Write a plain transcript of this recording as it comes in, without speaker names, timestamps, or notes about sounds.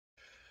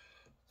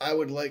I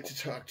would like to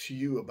talk to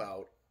you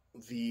about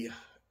the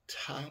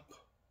top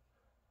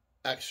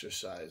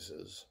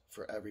exercises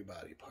for every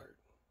body part.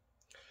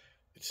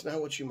 It's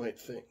not what you might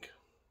think.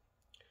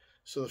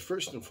 So the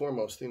first and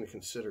foremost thing to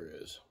consider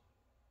is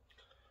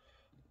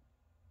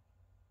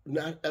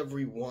not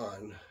every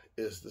one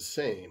is the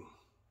same.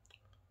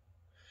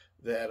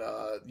 That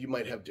you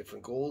might have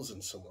different goals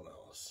than someone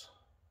else.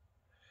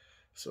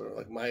 So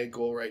like my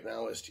goal right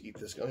now is to eat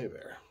this gummy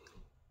bear.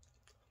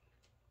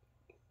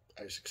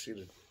 I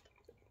succeeded.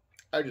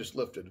 I just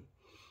lifted.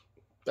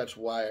 That's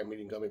why I'm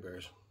eating gummy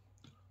bears.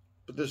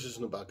 But this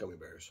isn't about gummy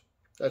bears.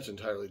 That's an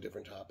entirely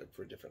different topic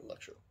for a different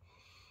lecture.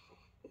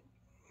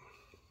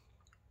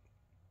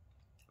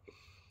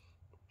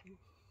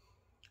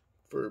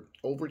 For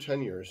over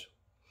 10 years,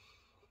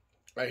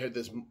 I had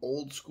this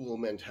old school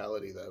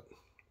mentality that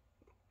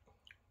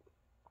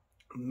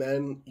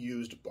men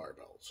used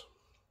barbells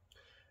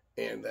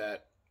and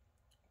that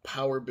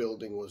power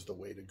building was the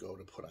way to go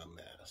to put on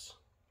mass.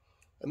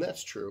 And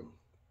that's true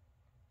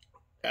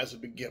as a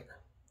beginner,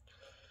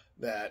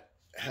 that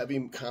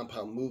heavy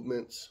compound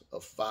movements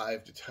of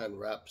 5 to 10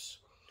 reps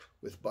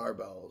with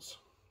barbells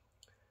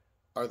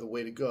are the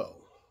way to go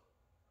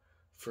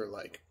for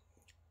like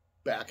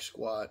back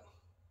squat,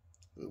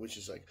 which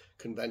is like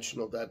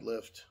conventional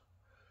deadlift,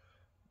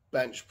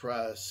 bench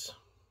press,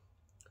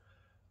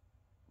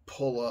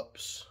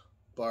 pull-ups,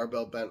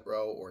 barbell bent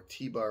row, or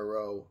T-bar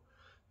row.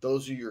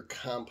 Those are your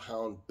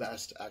compound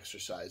best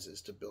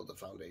exercises to build a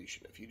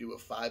foundation. If you do a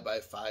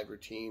 5x5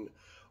 routine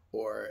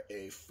or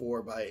a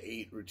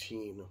 4x8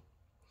 routine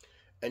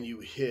and you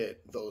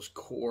hit those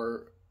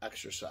core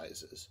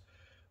exercises,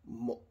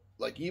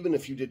 like even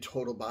if you did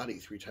total body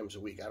 3 times a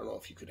week, I don't know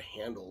if you could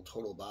handle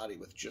total body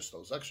with just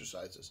those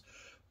exercises,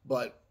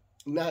 but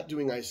not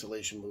doing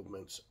isolation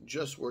movements,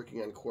 just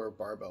working on core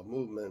barbell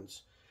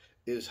movements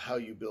is how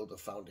you build a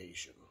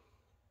foundation.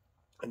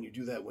 And you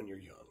do that when you're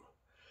young.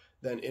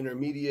 Then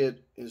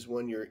intermediate is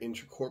when you're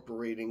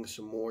incorporating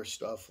some more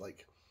stuff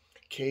like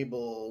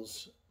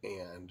cables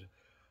and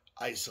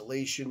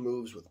isolation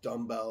moves with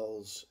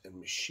dumbbells and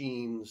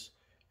machines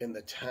in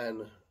the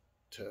 10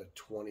 to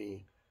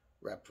 20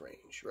 rep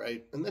range,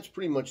 right? And that's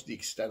pretty much the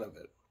extent of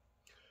it.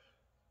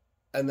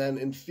 And then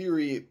in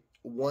theory,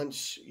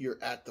 once you're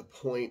at the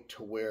point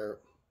to where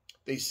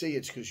they say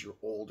it's because you're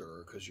older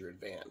or because you're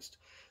advanced,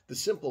 the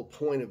simple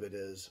point of it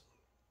is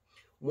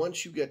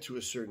once you get to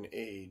a certain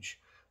age,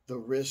 the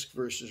risk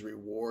versus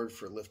reward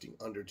for lifting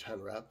under 10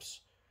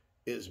 reps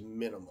is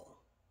minimal.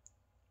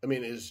 I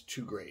mean, it is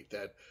too great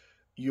that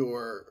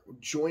your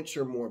joints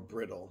are more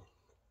brittle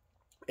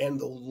and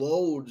the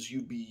loads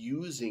you'd be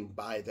using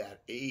by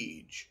that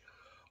age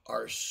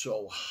are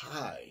so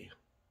high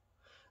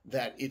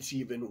that it's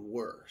even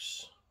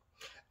worse.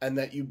 And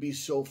that you'd be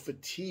so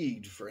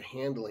fatigued for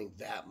handling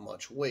that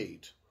much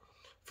weight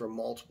for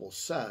multiple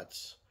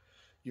sets,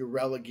 you're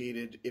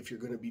relegated, if you're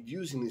going to be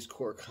using these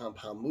core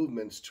compound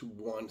movements, to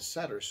one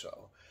set or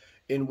so.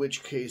 In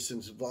which case,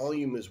 since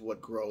volume is what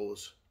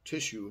grows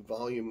tissue,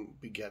 volume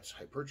begets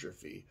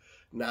hypertrophy,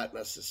 not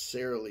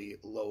necessarily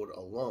load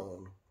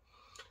alone.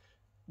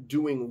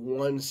 Doing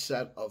one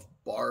set of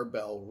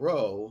barbell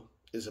row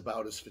is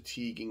about as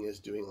fatiguing as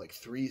doing like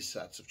 3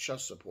 sets of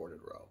chest supported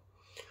row.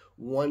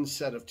 One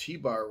set of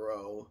T-bar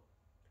row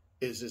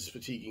is as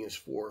fatiguing as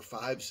 4 or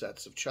 5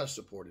 sets of chest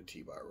supported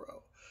T-bar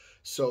row.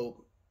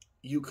 So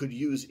you could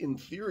use, in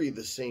theory,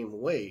 the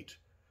same weight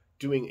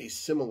doing a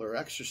similar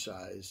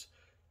exercise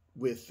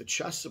with the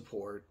chest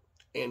support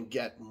and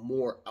get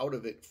more out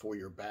of it for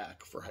your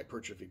back for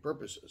hypertrophy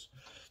purposes.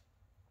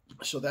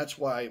 So that's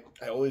why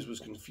I always was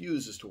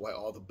confused as to why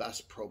all the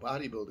best pro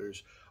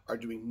bodybuilders are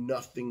doing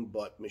nothing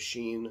but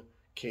machine,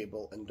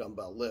 cable, and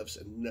dumbbell lifts,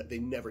 and they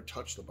never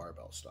touch the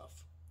barbell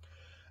stuff.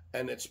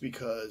 And it's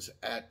because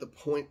at the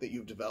point that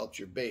you've developed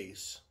your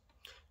base,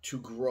 to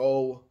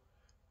grow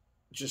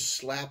just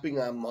slapping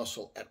on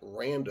muscle at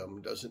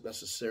random doesn't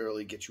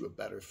necessarily get you a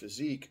better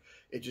physique.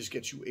 It just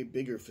gets you a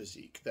bigger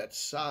physique. That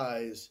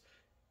size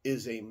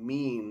is a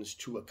means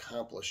to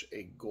accomplish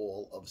a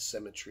goal of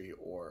symmetry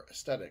or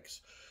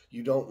aesthetics.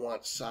 You don't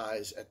want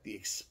size at the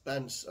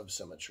expense of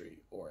symmetry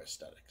or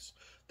aesthetics.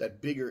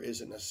 That bigger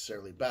isn't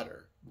necessarily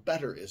better.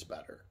 Better is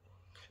better.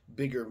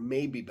 Bigger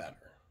may be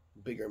better.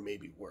 Bigger may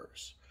be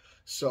worse.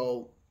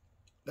 So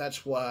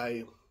that's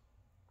why,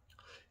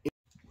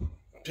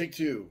 take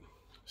 2.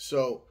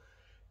 So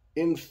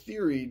in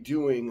theory,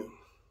 doing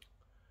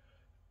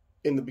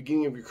in the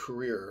beginning of your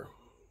career,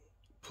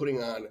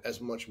 putting on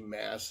as much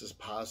mass as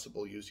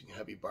possible using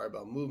heavy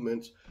barbell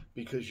movements,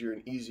 because you're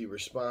an easy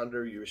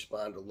responder, you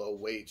respond to low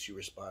weights, you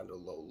respond to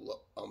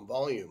low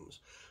volumes.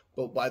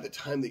 But by the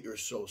time that you're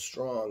so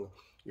strong,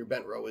 your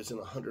bent row isn't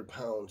 100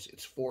 pounds,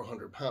 it's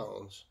 400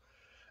 pounds.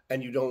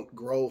 And you don't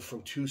grow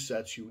from 2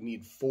 sets, you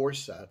need 4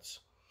 sets.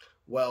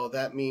 Well,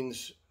 that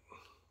means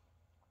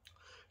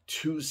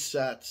 2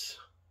 sets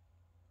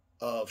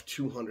of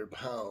 200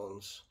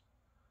 pounds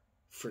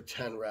for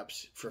 10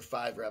 reps, for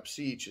 5 reps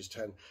each is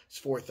 10, it's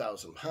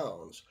 4,000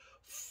 pounds.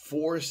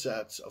 4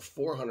 sets of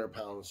 400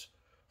 pounds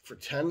for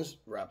 10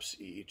 reps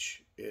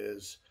each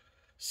is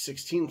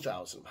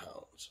 16,000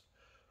 pounds.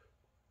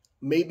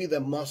 Maybe the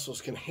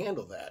muscles can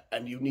handle that,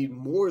 and you need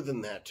more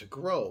than that to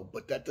grow,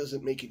 but that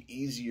doesn't make it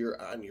easier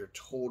on your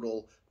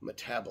total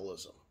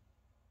metabolism.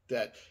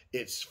 That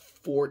it's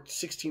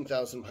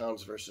 16,000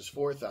 pounds versus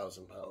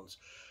 4,000 pounds.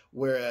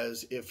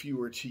 Whereas if you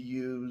were to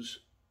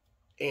use,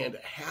 and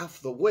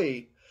half the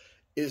weight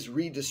is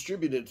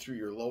redistributed through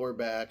your lower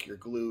back, your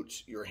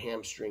glutes, your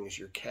hamstrings,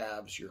 your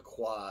calves, your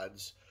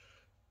quads,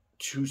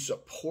 to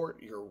support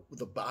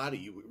the body.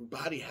 Your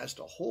body has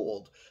to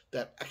hold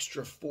that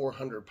extra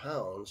 400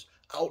 pounds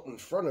out in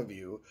front of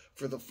you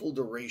for the full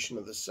duration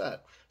of the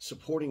set.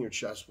 Supporting your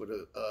chest would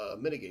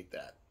mitigate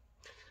that.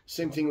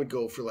 Same thing would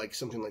go for like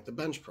something like the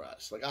bench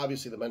press. Like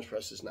obviously the bench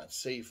press is not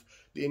safe.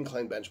 The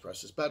incline bench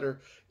press is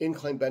better.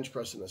 Incline bench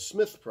press and the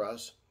Smith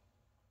press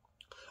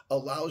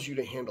allows you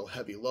to handle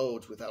heavy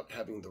loads without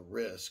having the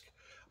risk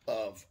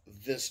of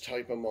this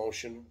type of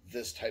motion,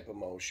 this type of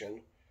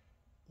motion,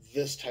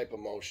 this type of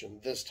motion,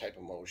 this type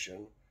of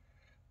motion,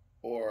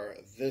 or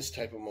this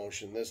type of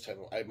motion, this type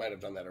of, I might have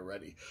done that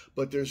already.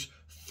 But there's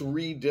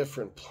 3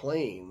 different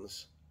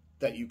planes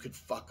that you could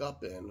fuck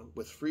up in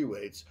with free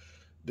weights.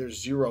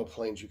 There's 0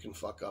 planes you can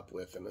fuck up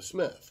with in the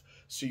Smith.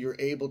 So you're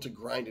able to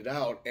grind it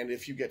out. And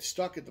if you get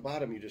stuck at the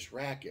bottom, you just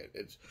rack it.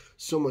 It's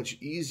so much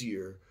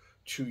easier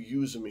to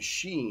use a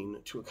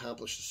machine to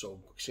accomplish the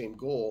same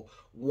goal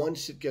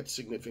once it gets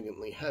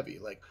significantly heavy.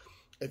 Like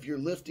if you're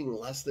lifting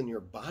less than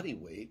your body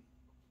weight,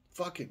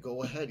 fuck it,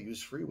 go ahead,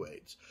 use free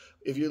weights.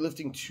 If you're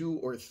lifting 2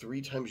 or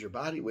 3 times your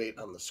body weight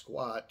on the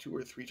squat, 2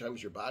 or 3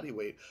 times your body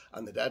weight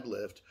on the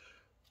deadlift,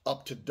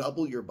 up to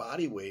double your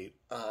body weight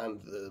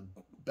on the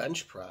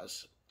bench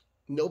press,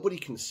 nobody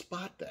can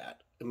spot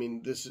that. I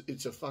mean,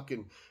 it's a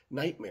fucking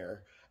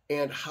nightmare.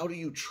 And how do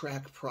you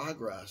track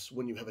progress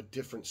when you have a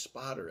different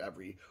spotter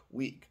every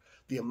week?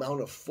 The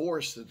amount of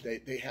force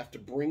that they have to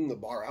bring the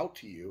bar out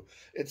to you,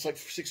 it's like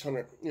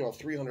 600,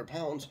 300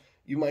 pounds.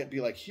 You might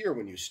be like here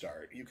when you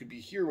start. You could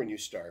be here when you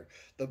start.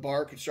 The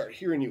bar could start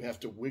here and you have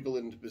to wiggle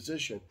it into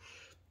position.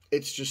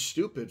 It's just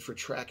stupid for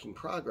tracking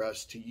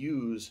progress to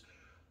use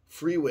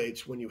free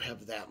weights when you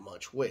have that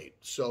much weight.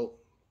 So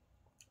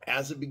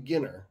as a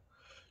beginner,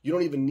 you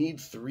don't even need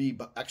 3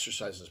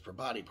 exercises per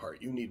body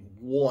part. You need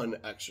 1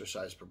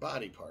 exercise per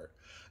body part.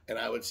 And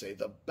I would say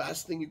the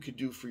best thing you could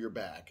do for your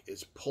back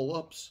is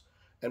pull-ups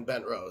and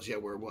bent rows. Yeah,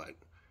 we're what?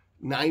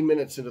 9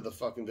 minutes into the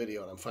fucking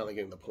video and I'm finally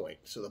getting the point.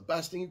 So the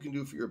best thing you can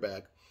do for your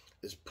back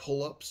is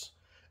pull-ups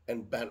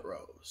and bent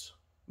rows.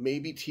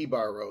 Maybe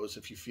T-bar rows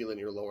if you feel in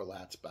your lower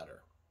lats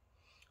better.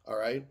 All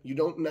right? You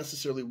don't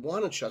necessarily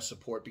want a chest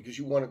support because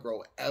you want to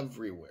grow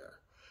everywhere,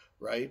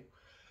 right?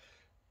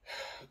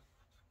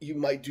 You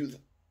might do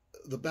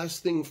the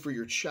best thing for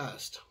your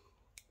chest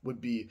would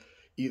be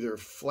either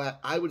flat,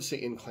 I would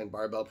say incline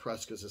barbell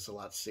press because it's a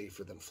lot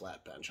safer than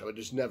flat bench. I would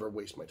just never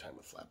waste my time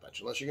with flat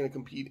bench. Unless you're going to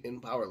compete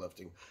in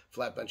powerlifting,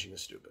 flat benching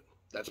is stupid.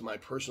 That's my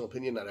personal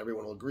opinion. Not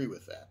everyone will agree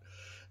with that.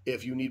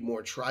 If you need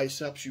more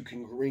triceps, you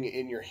can bring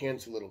in your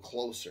hands a little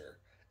closer.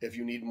 If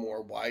you need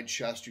more wide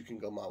chest, you can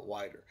go out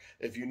wider.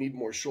 If you need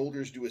more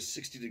shoulders, do a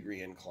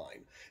 60-degree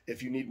incline.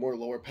 If you need more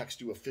lower pecs,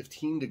 do a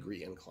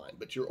 15-degree incline.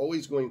 But you're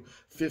always going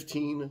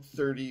 15,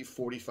 30,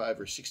 45,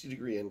 or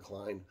 60-degree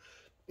incline,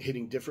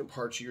 hitting different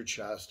parts of your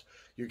chest.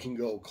 You can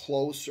go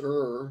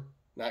closer,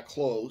 not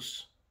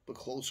close, but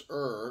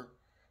closer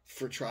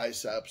for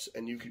triceps,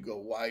 and you could go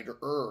wider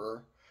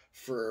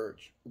for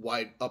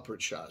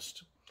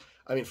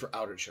for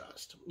outer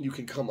chest. You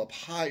can come up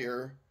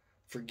higher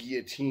for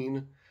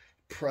guillotine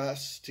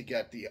press to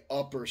get the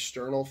upper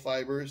sternal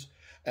fibers,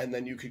 and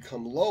then you could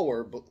come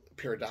lower, but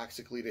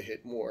paradoxically to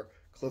hit more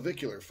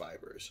clavicular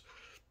fibers.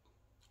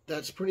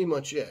 That's pretty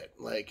much it.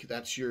 Like,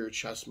 that's your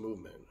chest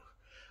movement.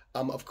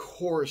 Of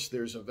course,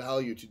 there's a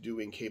value to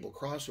doing cable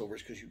crossovers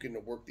because you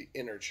can work the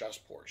inner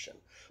chest portion.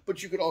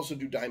 But you could also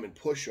do diamond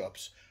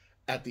push-ups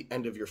at the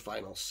end of your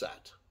final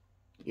set.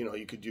 You know,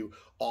 you could do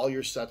all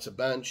your sets of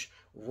bench,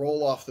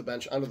 roll off the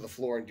bench onto the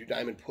floor, and do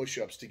diamond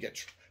push-ups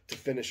to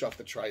finish off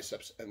the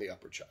triceps and the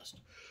upper chest.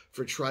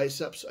 For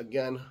triceps,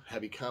 again,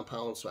 heavy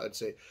compound, so I'd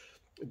say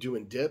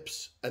doing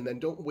dips, and then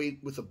don't wait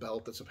with a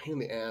belt. That's a pain in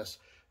the ass.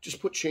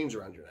 Just put chains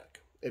around your neck.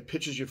 It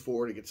pitches you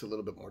forward. It gets a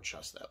little bit more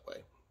chest that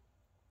way.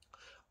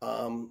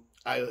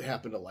 I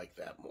happen to like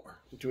that more.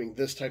 Doing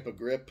this type of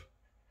grip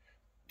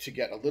to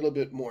get a little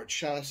bit more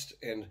chest,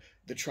 and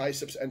the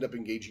triceps end up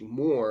engaging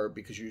more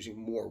because you're using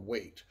more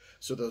weight.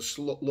 So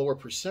the lower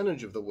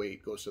percentage of the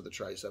weight goes to the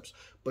triceps,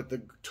 but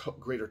the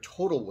greater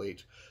total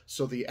weight,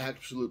 so the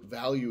absolute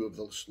value of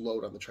the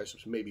load on the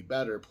triceps may be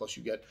better, plus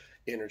you get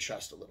inner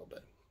chest a little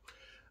bit.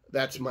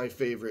 That's my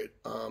favorite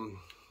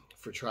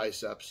for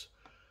triceps,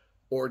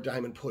 or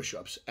diamond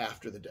push-ups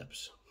after the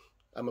dips.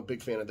 I'm a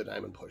big fan of the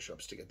diamond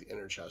push-ups to get the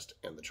inner chest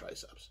and the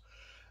triceps.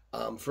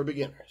 For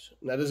beginners.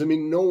 And that doesn't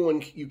mean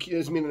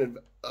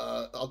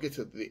I'll get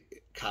to the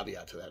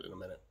caveat to that in a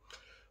minute.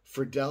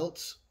 For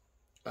delts,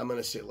 I'm going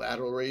to say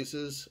lateral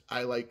raises.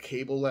 I like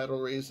cable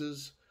lateral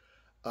raises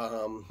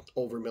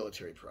over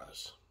military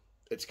press.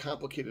 It's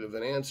complicated of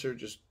an answer,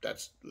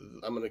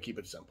 I'm going to keep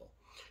it simple.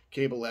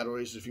 cable lateral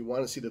raises. If you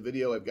want to see the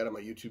video, I've got on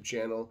my YouTube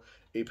channel,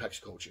 Apex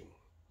Coaching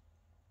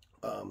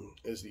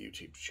is the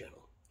YouTube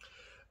channel.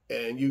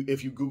 And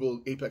if you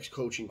Google Apex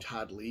Coaching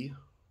Todd Lee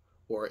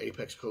or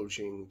Apex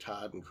Coaching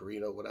Todd and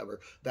Carino, whatever,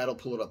 that'll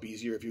pull it up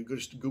easier. If you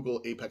just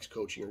Google Apex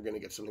Coaching, you're going to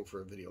get something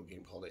for a video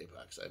game called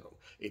Apex. I don't know,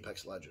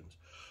 Apex Legends.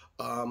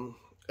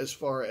 As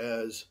far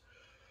as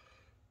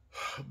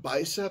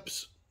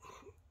biceps,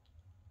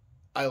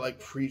 I like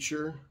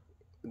preacher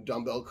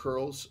dumbbell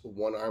curls,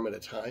 one arm at a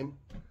time.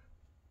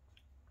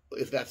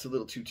 If that's a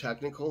little too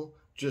technical,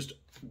 just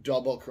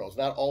dumbbell curls,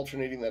 not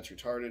alternating, that's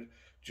retarded,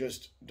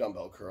 just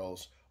dumbbell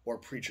curls or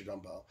preacher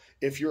dumbbell.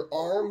 If your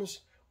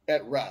arms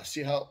at rest,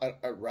 see how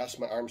at rest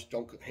my arms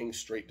don't hang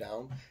straight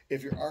down?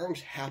 If your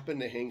arms happen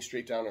to hang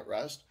straight down at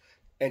rest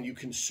and you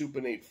can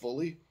supinate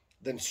fully,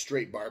 then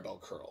straight barbell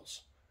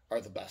curls are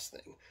the best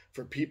thing.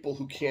 For people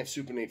who can't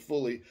supinate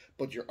fully,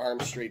 but your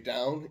arms straight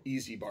down,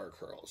 easy bar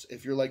curls.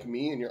 If you're like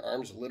me and your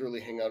arms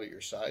literally hang out at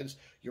your sides,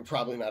 you're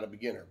probably not a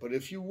beginner. But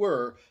if you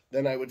were,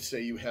 then I would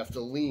say you have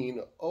to lean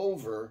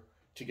over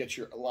to get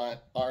your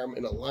arm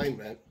in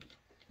alignment,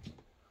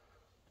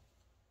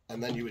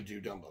 and then you would do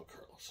dumbbell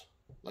curls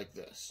like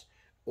this,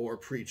 or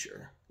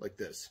preacher like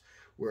this,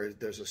 where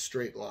there's a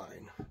straight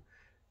line,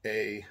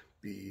 A,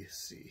 B,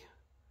 C.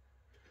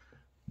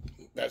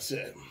 That's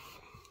it.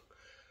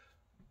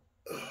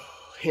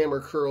 Hammer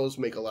curls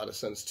make a lot of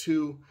sense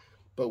too,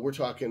 but we're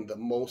talking the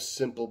most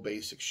simple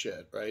basic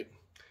shit, right?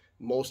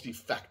 Most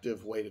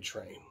effective way to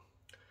train.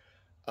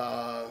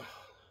 That's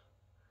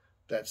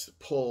the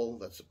pull,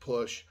 that's the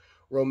push.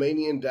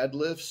 Romanian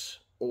deadlifts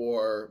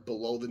or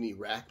below the knee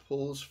rack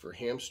pulls for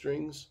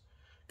hamstrings,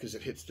 because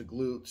it hits the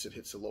glutes, it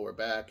hits the lower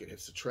back, it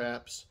hits the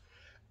traps.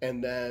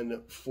 And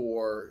then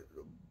for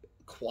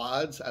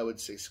quads, I would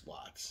say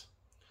squats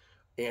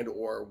and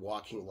or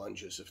walking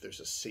lunges if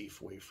there's a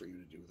safe way for you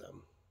to do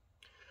them.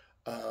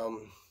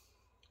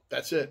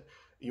 That's it.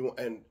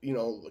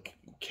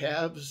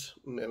 Calves,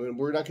 I mean,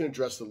 we're not going to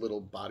address the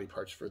little body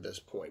parts for this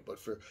point, but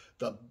for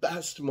the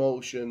best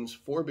motions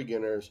for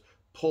beginners,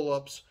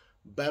 pull-ups,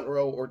 bent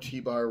row or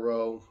T-bar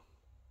row,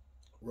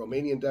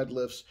 Romanian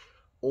deadlifts,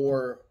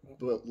 or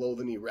below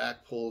the knee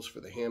rack pulls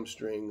for the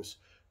hamstrings,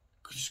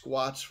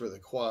 squats for the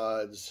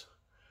quads,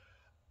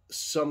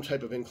 some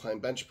type of incline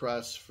bench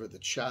press for the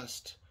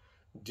chest,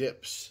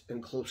 dips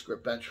and close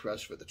grip bench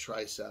press for the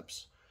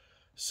triceps,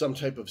 some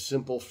type of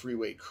simple free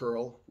weight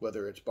curl,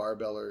 whether it's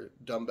barbell or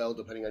dumbbell,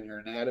 depending on your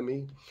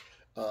anatomy,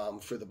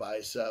 for the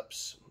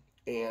biceps,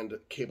 and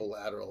cable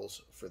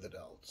laterals for the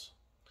delts.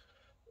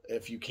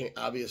 If you can't,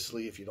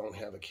 obviously, if you don't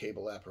have a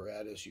cable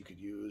apparatus, you could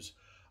use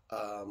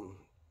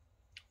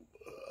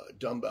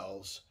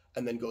dumbbells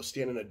and then go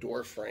stand in a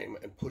door frame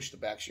and push the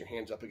backs of your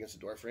hands up against the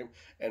door frame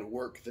and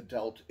work the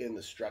delt in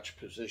the stretch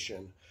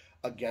position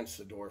against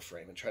the door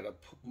frame and try to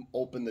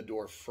open the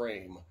door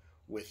frame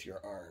with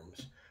your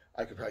arms.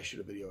 I could probably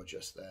shoot a video of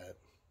just that.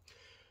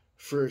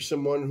 For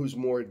someone who's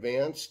more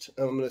advanced,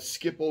 I'm going to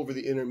skip over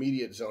the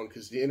intermediate zone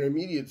because the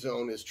intermediate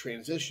zone is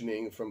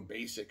transitioning from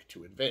basic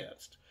to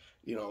advanced.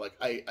 You know, like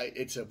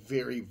it's a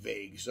very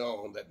vague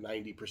zone that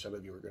 90%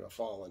 of you are going to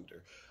fall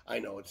under. I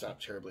know it's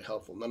not terribly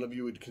helpful. None of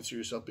you would consider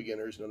yourself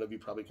beginners. None of you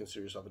probably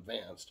consider yourself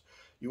advanced.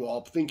 You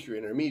all think you're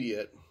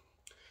intermediate.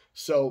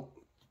 So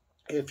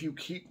if you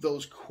keep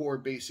those core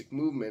basic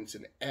movements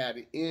and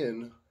add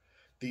in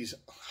these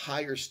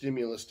higher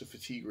stimulus to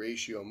fatigue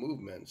ratio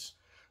movements,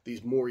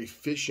 these more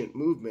efficient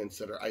movements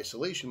that are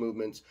isolation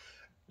movements,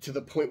 to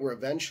the point where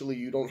eventually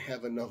you don't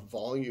have enough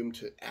volume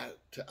to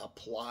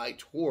apply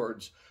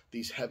towards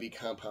these heavy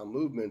compound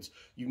movements,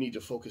 you need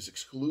to focus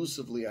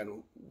exclusively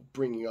on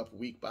bringing up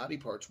weak body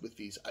parts with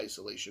these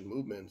isolation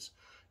movements.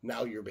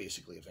 Now you're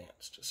basically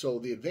advanced. So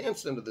the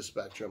advanced end of the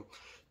spectrum,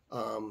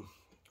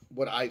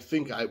 what I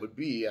think I would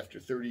be after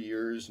 30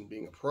 years and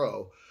being a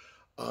pro,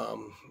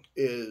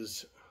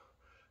 is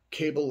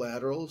cable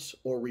laterals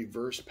or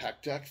reverse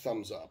pec deck,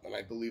 thumbs up. And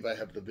I believe I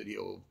have the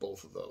video of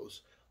both of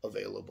those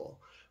available.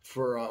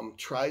 For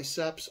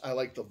triceps, I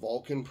like the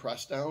Vulcan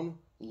press down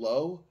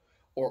low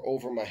or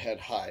over my head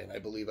high. And I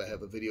believe I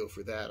have a video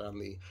for that on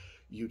the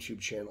YouTube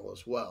channel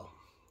as well.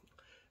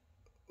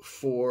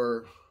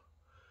 For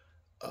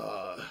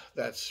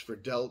that's for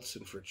delts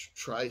and for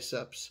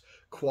triceps.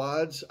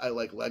 Quads, I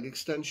like leg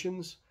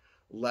extensions,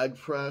 leg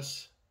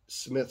press,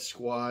 Smith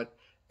squat,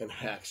 and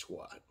hack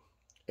squat.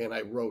 And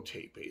I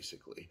rotate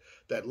basically.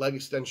 That leg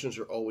extensions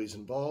are always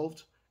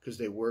involved because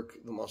they work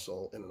the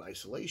muscle in an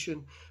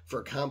isolation.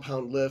 For a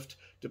compound lift,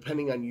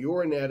 depending on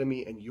your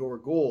anatomy and your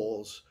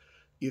goals,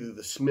 either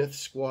the Smith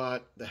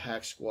squat, the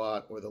hack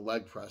squat, or the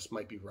leg press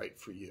might be right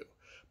for you.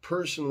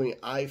 Personally,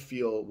 I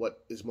feel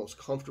what is most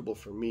comfortable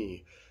for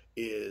me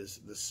is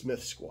the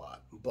Smith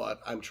squat, but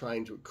I'm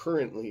trying to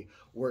currently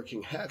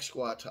working hack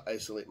squat to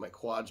isolate my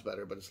quads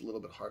better, but it's a little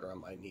bit harder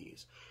on my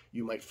knees.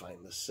 You might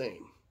find the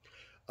same.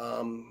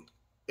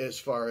 As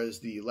far as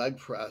the leg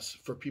press,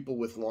 for people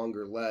with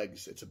longer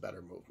legs, it's a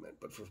better movement.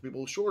 But for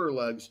people with shorter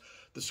legs,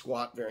 the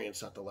squat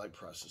variance, not the leg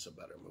press, is a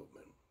better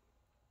movement.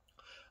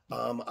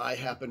 I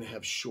happen to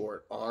have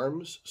short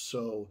arms,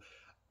 so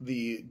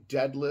The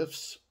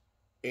deadlifts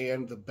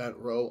and the bent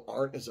row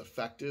aren't as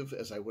effective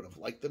as I would have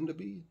liked them to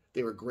be.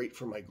 They were great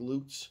for my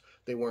glutes.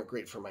 They weren't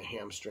great for my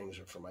hamstrings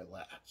or for my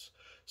lats.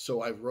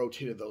 So I've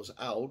rotated those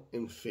out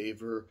in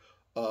favor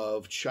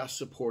of chest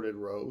supported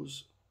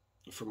rows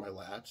for my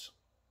lats,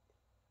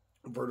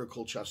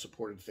 vertical chest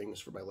supported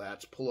things for my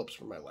lats, pull-ups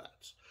for my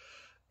lats.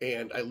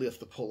 And I lift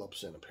the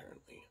pull-ups in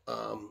apparently.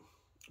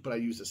 But I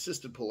use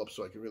assisted pull-ups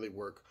so I can really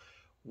work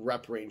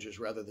rep ranges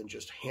rather than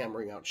just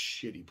hammering out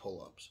shitty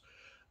pull-ups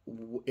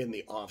in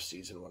the off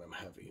season when I'm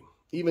heavy.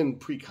 Even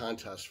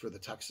pre-contest for the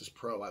Texas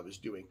Pro, I was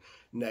doing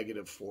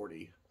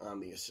 -40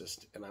 on the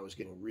assist, and I was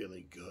getting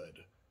really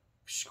good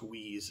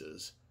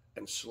squeezes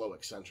and slow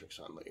eccentrics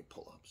on my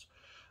pull-ups.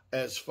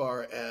 As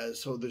far as,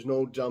 so there's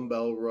no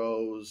dumbbell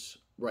rows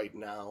right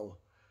now.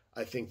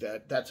 I think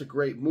that that's a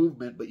great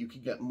movement, but you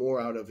can get more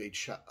out of a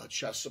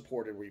chest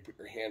supported where you put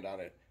your hand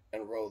on it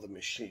and row the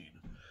machine.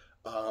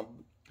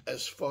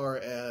 As far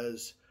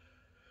as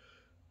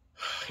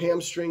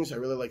hamstrings, I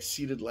really like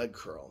seated leg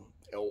curl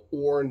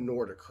or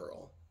Nordic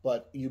curl,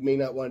 but you may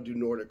not want to do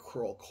Nordic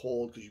curl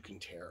cold because you can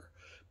tear.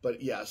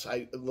 But yes,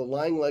 the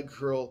lying leg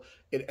curl,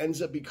 it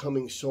ends up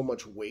becoming so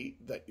much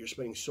weight that you're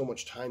spending so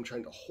much time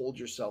trying to hold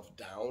yourself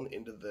down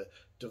into the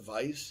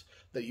device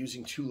that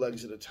using 2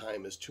 legs at a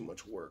time is too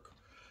much work.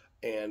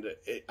 And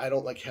I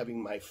don't like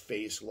having my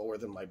face lower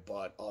than my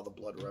butt. All the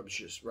blood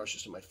rushes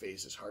to my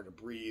face. It's hard to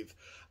breathe.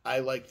 I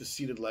like the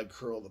seated leg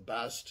curl the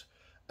best.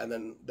 And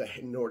then the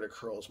Nordic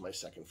curl is my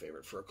second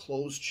favorite. For a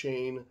closed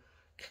chain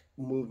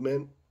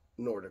movement,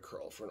 Nordic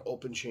curl. For an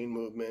open chain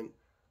movement,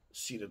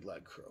 seated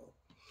leg curl.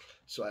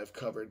 So I've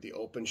covered the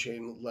open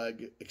chain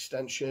leg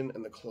extension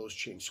and the closed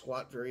chain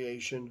squat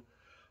variation.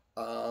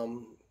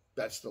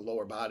 That's the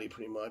lower body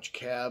pretty much.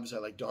 Calves, I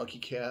like donkey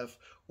calf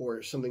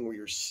or something where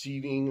you're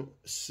sitting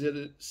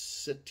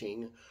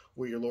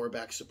where your lower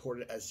back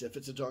supported as if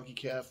it's a donkey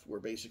calf, where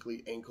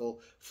basically ankle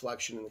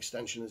flexion and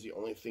extension is the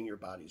only thing your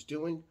body's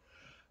doing.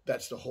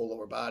 That's the whole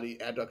lower body.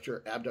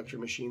 Abductor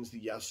machines, the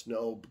yes,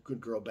 no,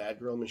 good girl, bad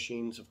girl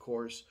machines, of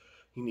course.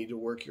 You need to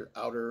work your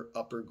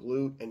upper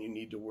glute, and you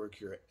need to work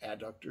your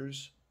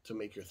adductors to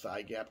make your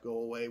thigh gap go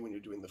away when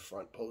you're doing the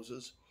front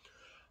poses.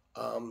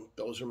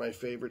 Those are my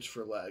favorites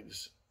for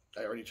legs.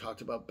 I already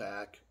talked about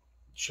back,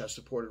 chest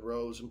supported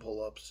rows and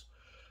pull-ups.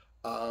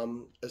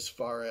 As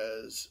far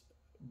as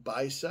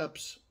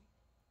biceps,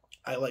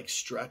 I like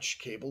stretch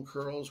cable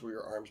curls where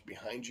your arm's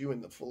behind you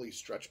in the fully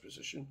stretched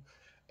position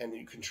and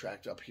you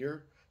contract up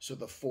here. So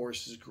the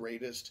force is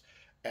greatest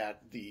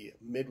at the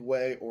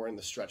midway or in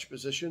the stretch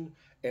position.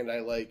 And I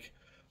like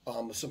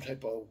some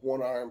type of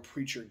one-arm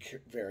preacher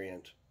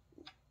variant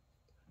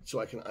so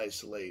I can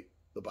isolate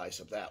the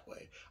bicep that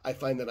way. I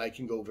find that I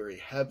can go very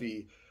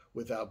heavy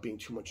without being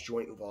too much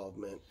joint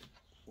involvement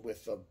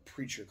with a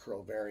preacher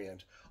curl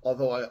variant.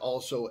 Although I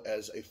also,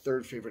 as a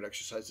third favorite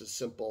exercise, is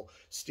simple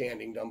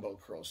standing dumbbell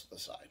curls to the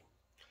side.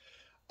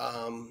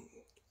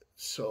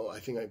 So I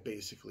think I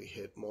basically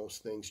hit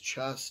most things.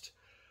 Chest,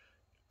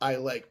 I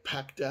like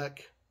pec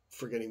deck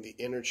for getting the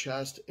inner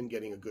chest and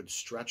getting a good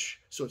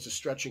stretch. So it's a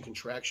stretch and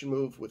contraction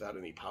move without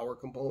any power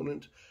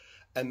component.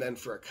 And then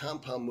for a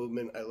compound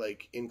movement, I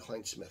like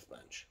incline Smith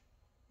bench.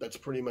 That's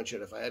pretty much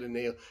it. If I had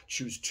to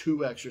choose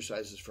 2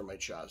 exercises for my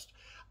chest,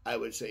 I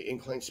would say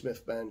incline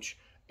Smith bench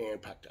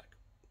and pec deck.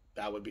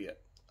 That would be it.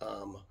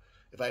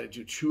 If I had to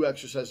do 2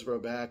 exercises for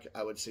my back,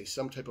 I would say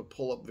some type of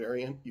pull-up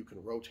variant. You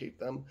can rotate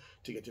them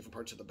to get different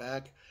parts of the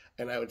back.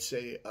 And I would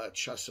say a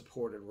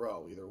chest-supported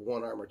row, either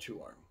 1-arm or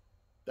 2-arm.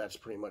 That's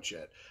pretty much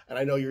it. And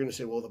I know you're going to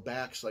say, well, the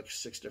back's like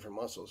 6 different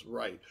muscles.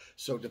 Right.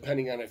 So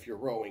depending on if you're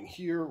rowing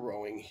here,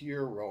 rowing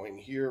here, rowing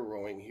here,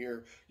 rowing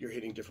here, you're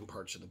hitting different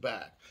parts of the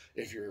back.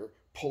 If you're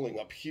pulling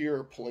up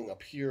here, pulling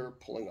up here,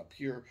 pulling up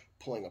here,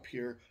 pulling up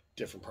here,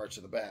 different parts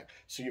of the back.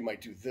 So you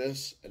might do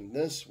this and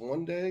this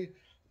one day,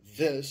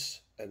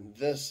 this and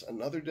this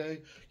another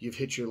day. You've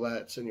hit your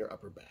lats and your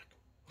upper back.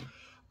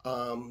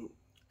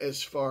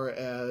 As far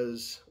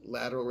as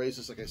lateral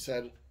raises, like I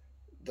said,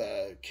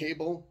 the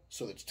cable,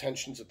 so there's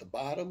tensions at the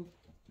bottom,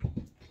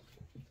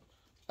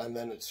 and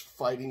then it's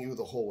fighting you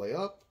the whole way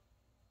up.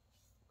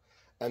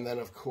 And then,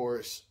 of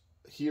course,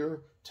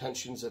 here,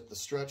 tensions at the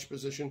stretch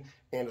position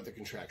and at the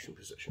contraction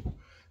position.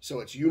 So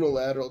it's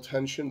unilateral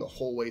tension the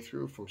whole way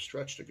through from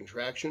stretch to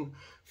contraction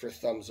for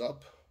thumbs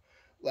up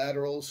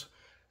laterals.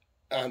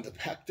 On the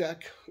pec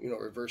deck,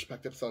 reverse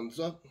pec deck, thumbs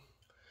up.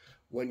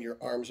 When your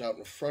arm's out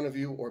in front of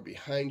you or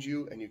behind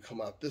you and you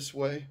come out this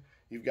way,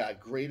 you've got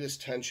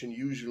greatest tension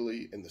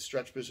usually in the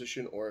stretch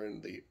position or in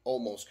the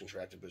almost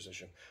contracted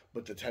position,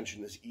 but the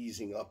tension is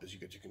easing up as you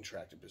get to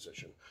contracted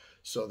position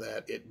so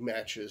that it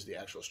matches the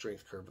actual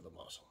strength curve of the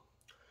muscle.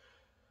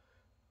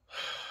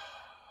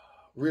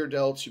 Rear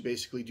delts, you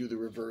basically do the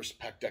reverse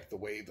pec deck the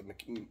way the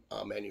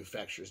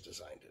manufacturers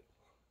designed it.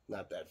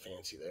 Not that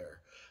fancy there.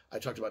 I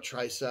talked about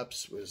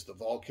triceps, was the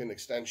Vulcan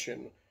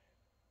extension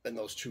in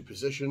those 2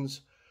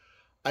 positions.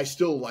 I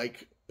still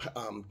like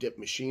dip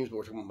machines, but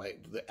we're talking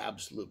about the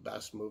absolute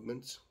best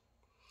movements.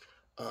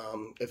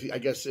 I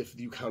guess if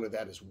you counted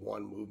that as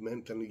one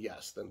movement, then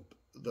yes, then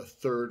the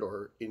third,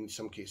 or in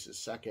some cases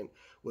second,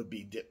 would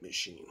be dip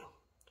machine.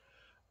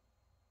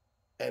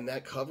 And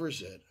that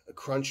covers it.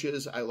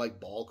 Crunches, I like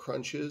ball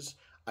crunches.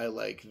 I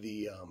like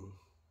the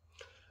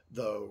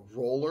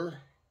roller,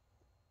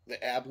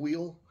 the ab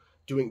wheel,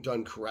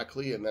 done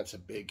correctly, and that's a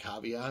big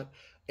caveat.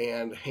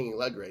 And hanging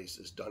leg raise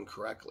is done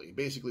correctly.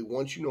 Basically,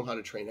 once you know how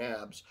to train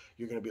abs,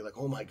 you're going to be like,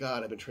 oh my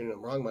God, I've been training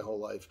them wrong my whole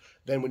life.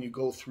 Then when you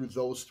go through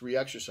those 3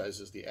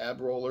 exercises, the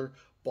ab roller,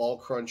 ball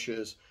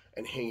crunches,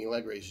 and hanging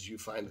leg raises, you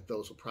find that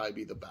those will probably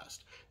be the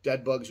best.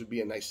 Dead bugs would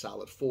be a nice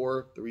solid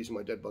 4. The reason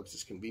why dead bugs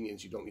is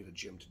convenience, you don't need a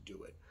gym to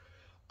do it.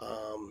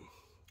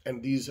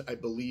 And these, I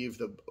believe,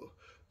 the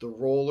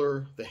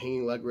roller, the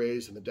hanging leg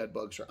raise, and the dead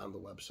bugs are on the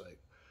website.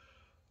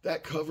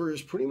 That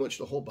covers pretty much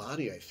the whole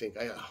body, I think.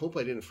 I hope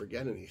I didn't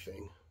forget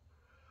anything.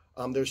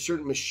 There's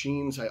certain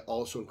machines I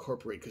also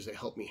incorporate because they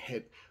help me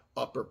hit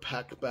upper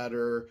pec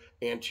better,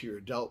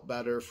 anterior delt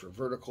better for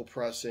vertical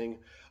pressing.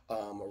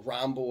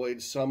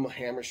 Rhomboids, some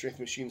hammer strength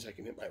machines, I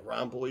can hit my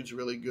rhomboids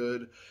really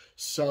good.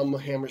 Some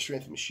hammer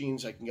strength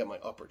machines, I can get my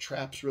upper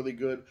traps really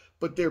good.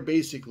 But they're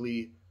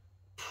basically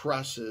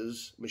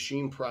presses,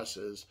 machine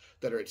presses,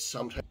 that are at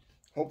some time.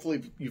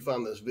 Hopefully you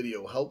found this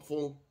video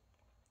helpful.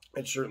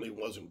 It certainly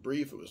wasn't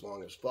brief. It was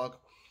long as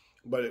fuck.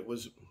 But it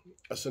was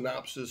a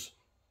synopsis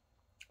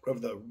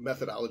of the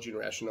methodology and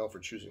rationale for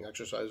choosing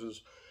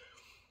exercises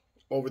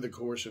over the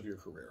course of your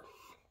career.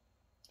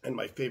 And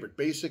my favorite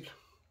basic,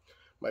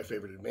 my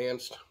favorite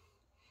advanced,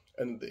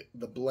 and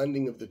the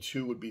blending of the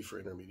two would be for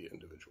intermediate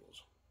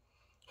individuals.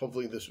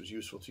 Hopefully this was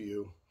useful to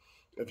you.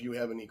 If you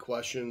have any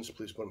questions,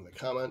 please put them in the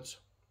comments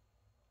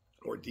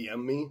or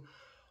DM me.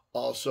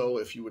 Also,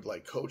 if you would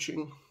like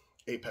coaching,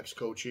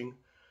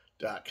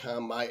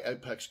 apexcoaching.com,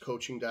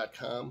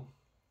 myapexcoaching.com.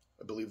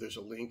 I believe there's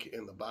a link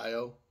in the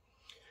bio.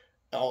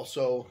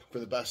 Also, for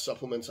the best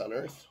supplements on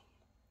earth,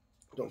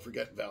 don't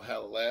forget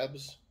Valhalla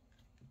Labs.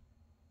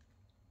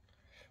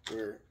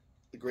 We're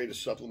the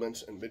greatest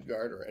supplements in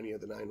Midgard or any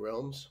of the 9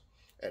 realms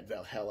at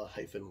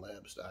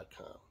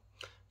valhalla-labs.com.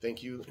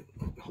 Thank you,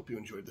 and hope you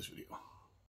enjoyed this video.